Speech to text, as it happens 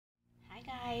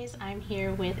guys, I'm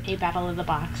here with a battle of the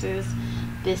boxes.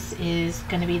 This is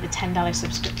going to be the $10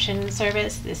 subscription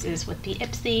service. This is with the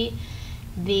Ipsy,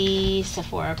 the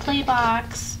Sephora Play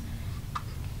Box,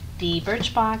 the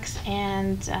Birch Box,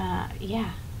 and yeah,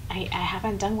 I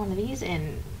haven't done one of these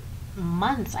in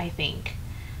months, I think.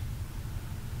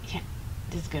 Yeah,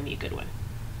 this is going to be a good one,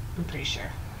 I'm pretty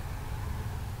sure.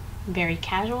 Very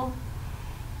casual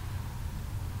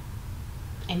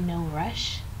and no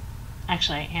rush.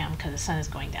 Actually, I am, because the sun is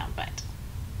going down, but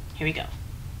here we go.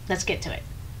 Let's get to it.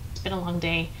 It's been a long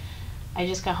day. I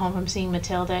just got home from seeing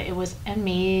Matilda. It was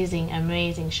amazing,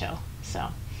 amazing show. So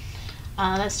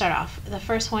let's start off. The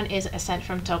first one is a scent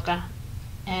from Toka,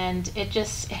 and it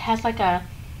has like a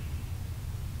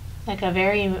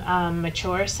very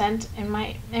mature scent in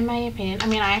my opinion. I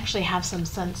mean, I actually have some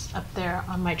scents up there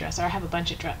on my dresser. I have a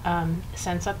bunch of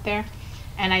scents up there,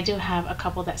 and I do have a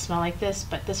couple that smell like this,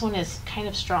 but this one is kind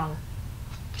of strong.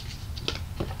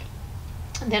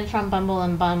 Then from Bumble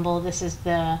and Bumble, this is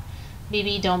the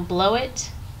BB Don't Blow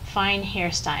It Fine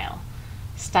Hairstyle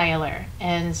Styler.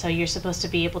 And so you're supposed to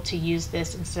be able to use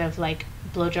this instead of like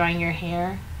blow drying your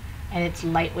hair. And it's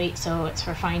lightweight, so it's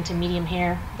for fine to medium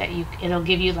hair. It'll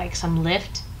give you like some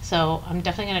lift. So I'm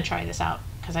definitely gonna try this out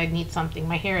because I need something.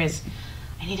 I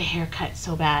need a haircut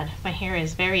so bad. My hair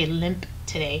is very limp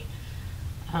today.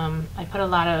 I put a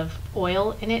lot of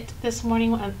oil in it this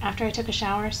morning after I took a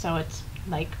shower, so it's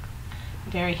like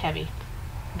very heavy,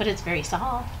 but it's very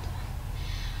soft.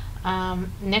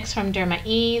 Next from Derma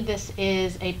E, this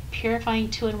is a purifying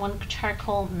 2-in-1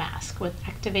 charcoal mask with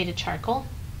activated charcoal.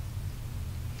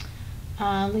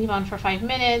 Leave on for 5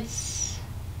 minutes,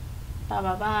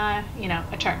 you know,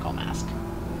 a charcoal mask.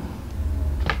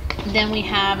 Then we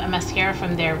have a mascara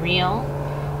from Their Real.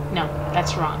 No,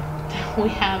 that's wrong. We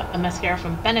have a mascara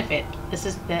from Benefit. This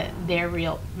is the Their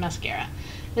Real mascara.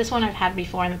 This one I've had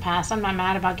before in the past. I'm not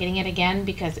mad about getting it again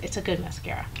because it's a good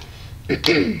mascara.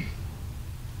 Then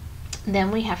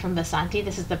we have from Basanti.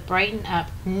 This is the Brighten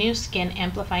Up New Skin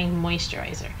Amplifying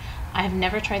Moisturizer. I have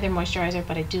never tried their moisturizer,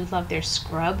 but I do love their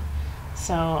scrub.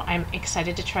 So I'm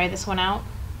excited to try this one out.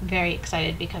 Very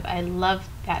excited because I love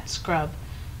that scrub.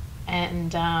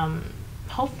 And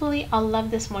hopefully I'll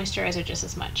love this moisturizer just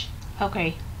as much.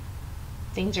 Okay.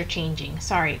 Things are changing.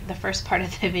 Sorry, the first part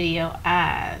of the video,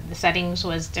 the settings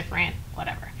was different,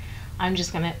 whatever. I'm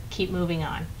just gonna keep moving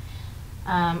on.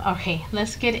 Okay,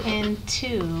 let's get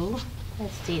into,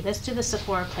 let's do the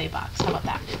Sephora Play Box. How about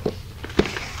that?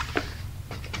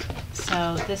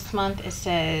 So this month it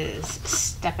says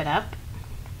Step It Up,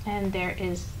 and there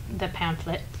is the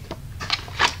pamphlet.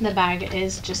 The bag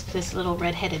is just this little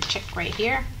red-headed chick right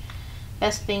here.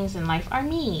 Best things in life are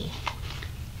me.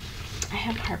 I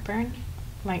have heartburn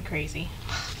like crazy.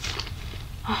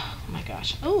 Oh my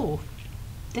gosh. Oh,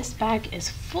 this bag is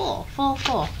full.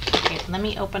 Okay, let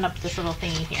me open up this little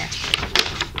thingy here.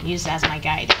 Use as my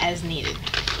guide as needed.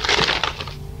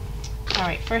 All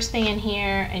right, first thing in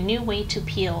here, a new way to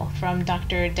peel from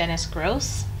Dr. Dennis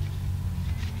Gross.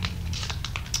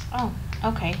 Oh,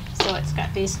 okay. So it's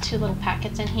got these two little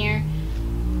packets in here.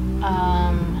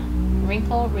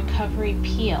 Wrinkle Recovery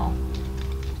Peel.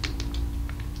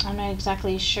 I'm not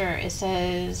exactly sure. It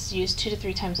says use 2 to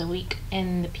 3 times a week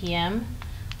in the PM.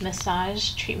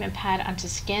 Massage treatment pad onto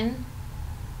skin.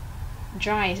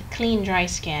 Clean dry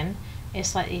skin. Is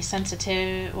slightly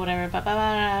sensitive, whatever.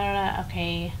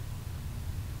 Okay.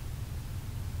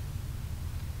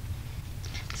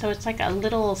 So it's like a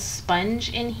little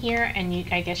sponge in here, and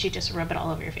I guess you just rub it all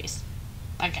over your face.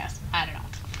 I guess. I don't know.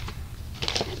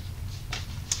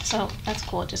 So that's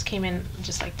cool. It just came in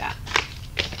just like that.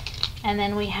 And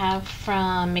then we have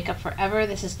from Makeup Forever,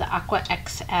 this is the Aqua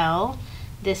XL.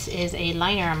 This is a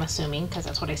liner, I'm assuming, because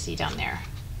that's what I see down there.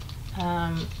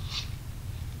 I'm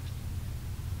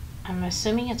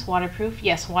assuming it's waterproof.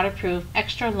 Yes, waterproof,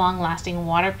 extra long-lasting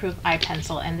waterproof eye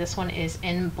pencil, and this one is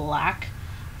in black,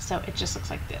 so it just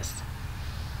looks like this.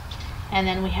 And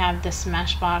then we have the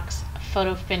Smashbox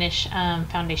Photo Finish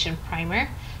Foundation Primer.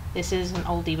 This is an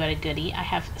oldie but a goodie. I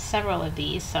have several of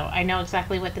these, so I know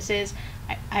exactly what this is.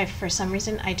 I for some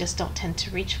reason, I just don't tend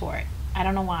to reach for it. I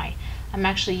don't know why. I'm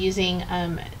actually using,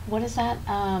 what is that?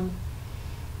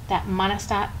 That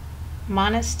Monostat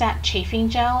Chafing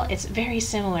Gel. It's very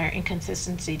similar in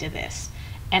consistency to this.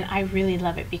 And I really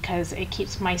love it because it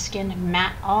keeps my skin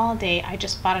matte all day. I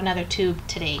just bought another tube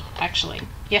today, actually.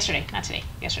 Yesterday, not today,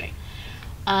 yesterday.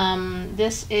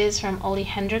 This is from Ole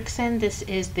Hendrickson. This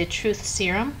is the Truth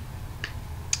Serum.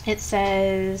 It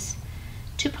says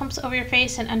 2 pumps over your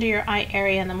face and under your eye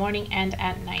area in the morning and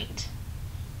at night.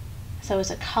 So it's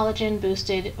a collagen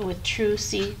boosted with True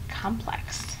C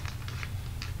complex.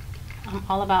 I'm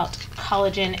all about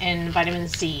collagen and vitamin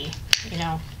C, you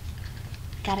know.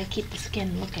 Gotta keep the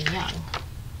skin looking young.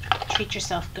 Treat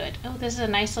yourself good. Oh, this is a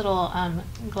nice little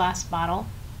glass bottle.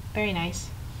 Very nice.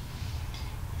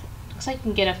 Looks like you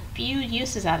can get a few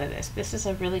uses out of this. This is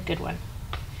a really good one.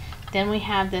 Then we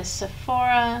have this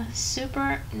Sephora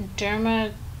Super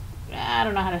Derma, I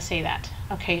don't know how to say that.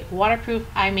 Okay, waterproof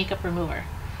eye makeup remover.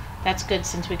 That's good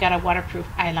since we got a waterproof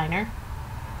eyeliner.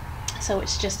 So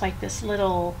it's just like this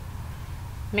little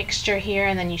mixture here,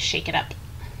 and then you shake it up.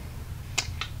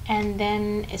 And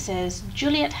then it says,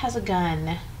 Juliet has a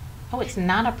gun. Oh, it's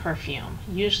not a perfume.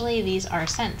 Usually these are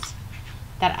scents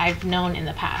that I've known in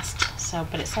the past. So,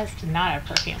 but it says not a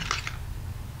perfume.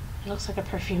 It looks like a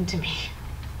perfume to me.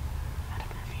 Not a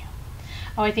perfume.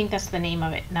 Oh, I think that's the name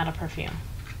of it, not a perfume.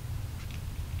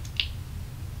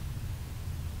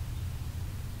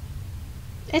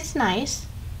 It's nice.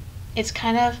 It's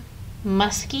kind of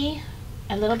musky,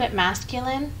 a little bit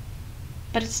masculine,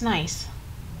 but it's nice.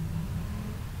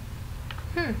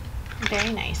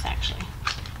 Very nice, actually.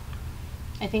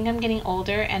 I think I'm getting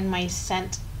older and my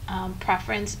scent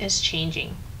preference is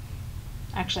changing.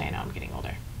 Actually, I know I'm getting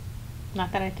older.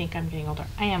 Not that I think I'm getting older.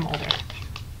 I am older.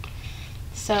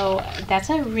 So that's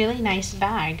a really nice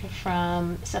bag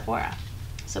from Sephora.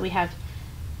 So we have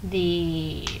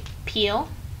the peel.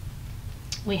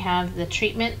 We have the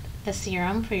treatment, the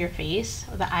serum for your face,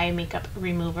 the eye makeup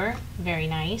remover. Very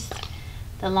nice.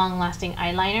 The long-lasting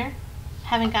eyeliner.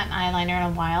 Haven't gotten eyeliner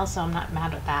in a while, so I'm not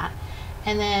mad with that.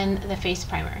 And then the face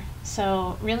primer.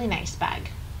 So really nice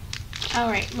bag. All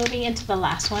right, moving into the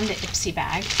last one, the Ipsy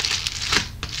bag.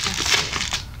 Let's see.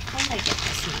 How did I get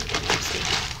this one? Ipsy.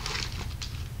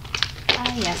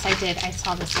 Ah, yes, I did. I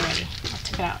saw this already. I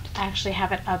took it out. I actually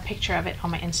have a picture of it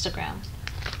on my Instagram.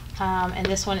 And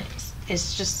this one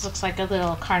is just looks like a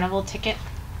little carnival ticket.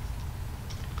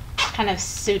 Kind of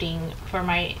suiting for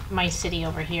my city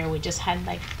over here. We just had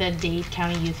like the Dade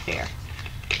County Youth Fair.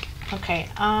 Okay,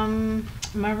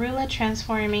 Marula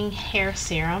Transforming Hair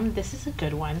Serum. This is a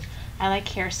good one. I like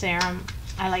hair serum.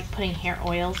 I like putting hair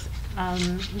oils.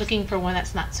 Looking for one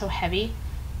that's not so heavy.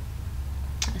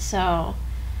 So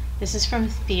this is from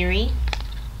Theory.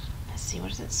 Let's see, what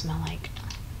does it smell like?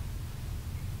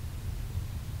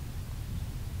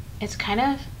 It's kind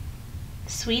of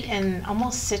sweet and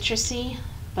almost citrusy,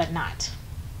 but not.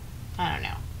 I don't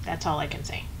know. That's all I can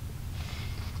say.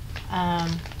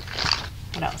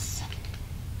 What else?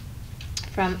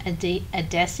 From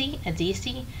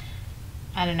Adesi.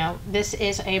 I don't know. This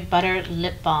is a butter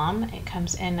lip balm. It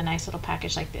comes in a nice little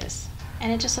package like this.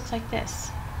 And it just looks like this.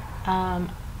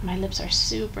 My lips are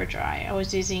super dry. I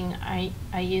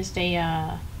used the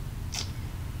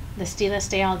Stila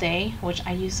Stay All Day, which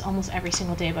I use almost every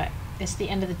single day, but it's the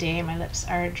end of the day. My lips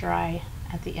are dry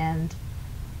at the end.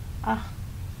 Kind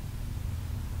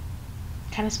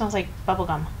of smells like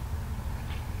bubblegum.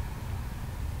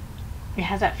 It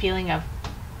has that feeling of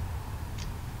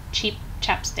cheap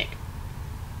chapstick,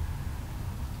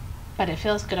 but it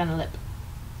feels good on the lip.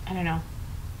 I don't know.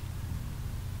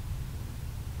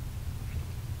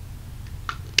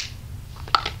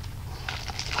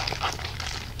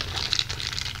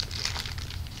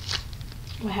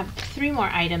 We have 3 more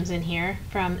items in here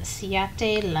from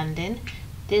Ciate London.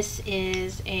 This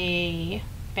is a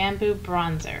bamboo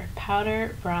bronzer,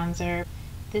 powder bronzer.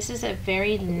 This is a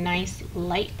very nice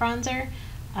light bronzer.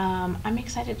 I'm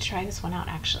excited to try this one out,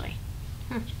 actually.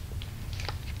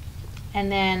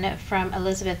 And then from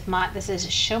Elizabeth Mott, this is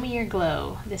Show Me Your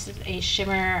Glow. This is a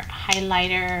shimmer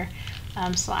highlighter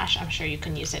slash, I'm sure you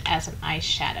can use it as an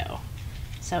eyeshadow.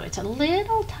 So it's a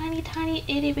little tiny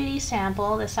itty bitty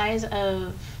sample, the size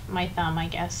of my thumb, I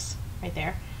guess, right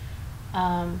there.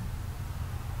 Oh,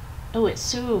 it's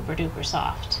super duper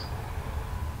soft.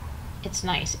 It's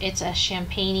nice. It's a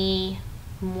champagne-y,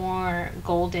 more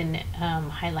golden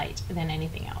highlight than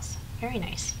anything else. Very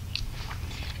nice.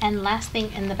 And last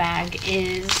thing in the bag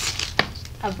is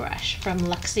a brush from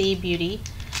Luxie Beauty.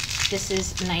 This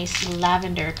is nice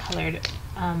lavender colored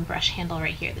brush handle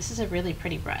right here. This is a really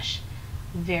pretty brush.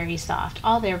 Very soft.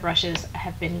 All their brushes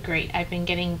have been great. I've been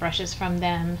getting brushes from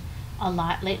them a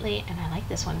lot lately, and I like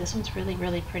this one. This one's really,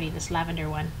 really pretty, this lavender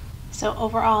one. So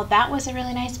overall, that was a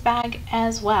really nice bag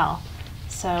as well.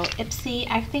 So Ipsy,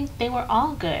 I think they were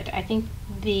all good. I think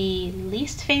the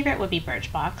least favorite would be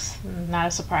Birchbox. Not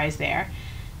a surprise there.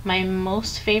 My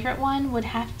most favorite one would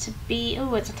have to be,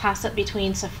 oh, it's a toss-up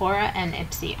between Sephora and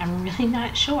Ipsy. I'm really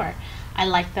not sure. I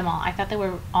like them all. I thought they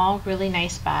were all really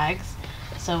nice bags.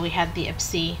 So we had the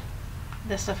Ipsy,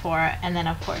 the Sephora, and then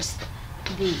of course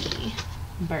the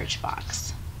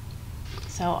Birchbox.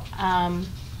 So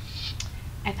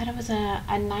I thought it was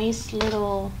a nice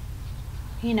little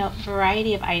you know,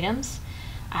 variety of items.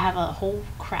 I have a whole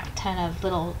crap ton of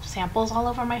little samples all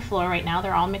over my floor right now.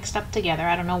 They're all mixed up together.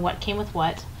 I don't know what came with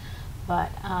what,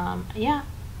 but yeah,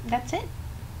 that's it.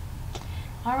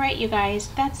 All right, you guys,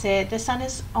 that's it. The sun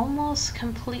is almost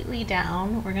completely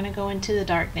down. We're gonna go into the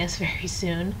darkness very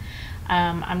soon.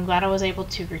 I'm glad I was able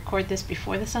to record this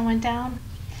before the sun went down.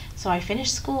 So I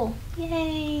finished school.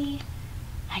 Yay!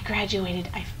 I graduated.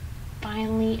 I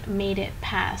finally made it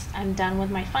past. I'm done with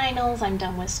my finals. I'm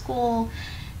done with school.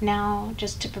 Now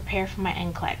just to prepare for my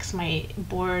NCLEX, my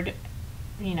board,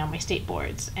 you know, my state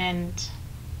boards, and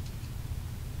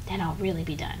then I'll really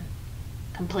be done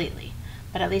completely.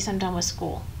 But at least I'm done with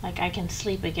school. Like, I can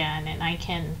sleep again, and I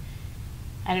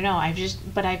don't know,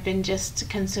 I've been just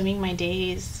consuming my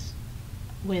days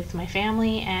with my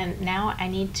family, and now I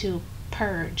need to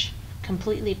purge,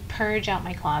 completely purge out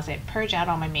my closet, purge out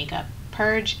all my makeup,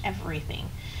 purge everything.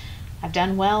 I've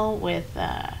done well with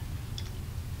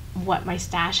what my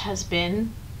stash has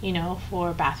been, you know,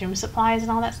 for bathroom supplies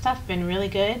and all that stuff, been really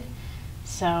good.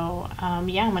 So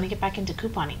yeah, I'm gonna get back into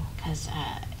couponing because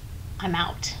I'm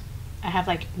out. I have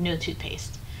like no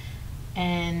toothpaste,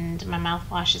 and my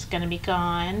mouthwash is gonna be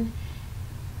gone,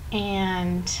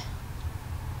 and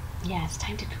yeah, it's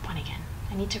time to coupon again.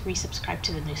 I need to resubscribe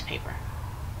to the newspaper,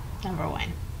 number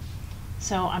one.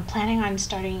 So I'm planning on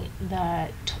starting the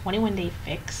 21-day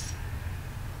fix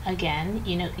again.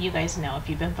 You know, you guys know, if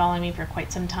you've been following me for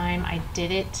quite some time, I did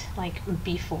it like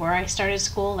before I started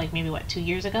school, like maybe what, 2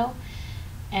 years ago,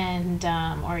 and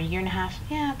or a year and a half,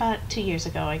 yeah, about 2 years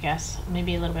ago, I guess,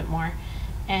 maybe a little bit more.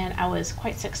 And I was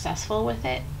quite successful with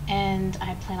it, and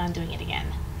I plan on doing it again.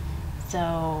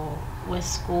 So with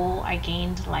school, I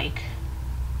gained like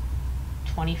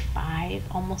 25,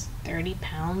 almost 30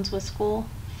 pounds with school.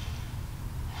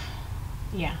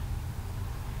 Yeah,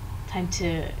 time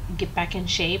to get back in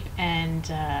shape and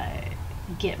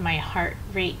get my heart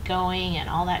rate going and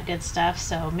all that good stuff.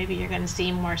 So maybe you're going to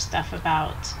see more stuff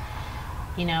about,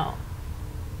 you know,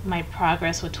 my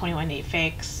progress with 21-day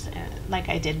fix, like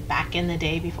I did back in the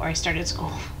day before I started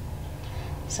school.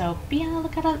 So be on the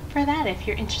lookout for that if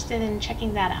you're interested in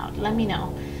checking that out. Let me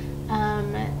know.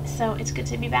 So it's good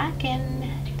to be back, and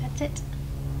that's it.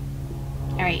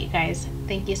 All right, you guys,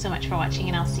 thank you so much for watching,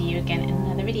 and I'll see you again in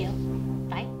another video.